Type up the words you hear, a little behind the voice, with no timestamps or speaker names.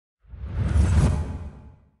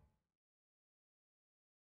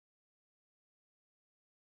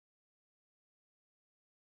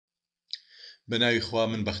بەناوی خوا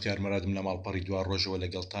من بەختیار مەرادم لە ماڵپەڕی دوا ڕۆژەوە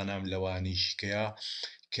لەگەڵتانام لەوانیشکەیە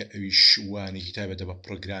کە ئەویش وانێکی تایبەتە بە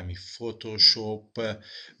پرۆگرامی فۆتۆشۆپ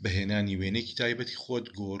بەهێنانی وێنەیەکی تایبەتی خۆت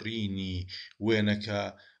گۆڕینی وێنەکە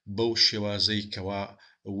بەو شێوازەی کەوا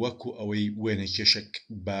وەکو ئەوەی وێنەکێشێک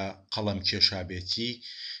بە قەڵەم کێشرابێتی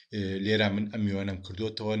لێرە من ئەم وێنەم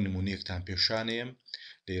کردوتەوە نمونەیەکتان پیشانەیەم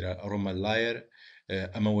لێرە ئەڕۆمە لایر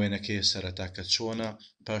ئەمە وێنەکەی سەرەتا کە چۆنە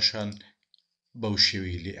پاشان بەو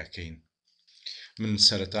شێوەی لێ ئەەکەین من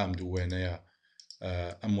سەرەتام دوو وێنەیە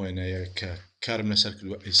ئەم وێنەیە کە کارم لەسەر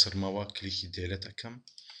کردووە ئەیسرمەوە کلیکی دێلت ئەەکەم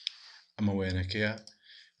ئەمە وێنەکەیە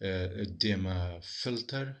دێمە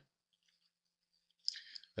فلتەر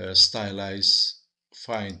ستایلایز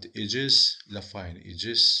فایند ئیجز لە فایند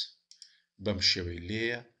ئیجز بەم شێوەی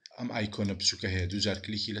لێیە ئەم ئایکۆنە بچووکە هەیە دووجار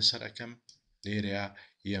کلیکی لەسەر ئەەکەم لێرەیە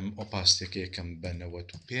یەم ئۆپاستێکە یەکەم بە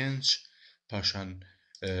 95 پاشان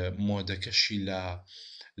مۆدەکەشی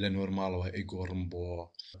لە نۆرماڵەوە ئەیگۆڕم بۆ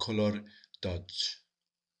کۆلۆر دۆج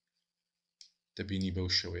دەبینی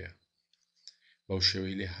بەو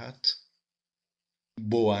شێوەی لێ هات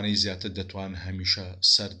بۆ وانەی زیاتر دەتوان هەمیشە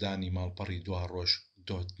سەردانی ماڵپەڕی دوا ڕۆژ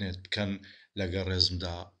 .net بکەن لەگەڵ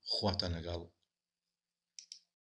ڕێزمدا خواتە لەگەڵ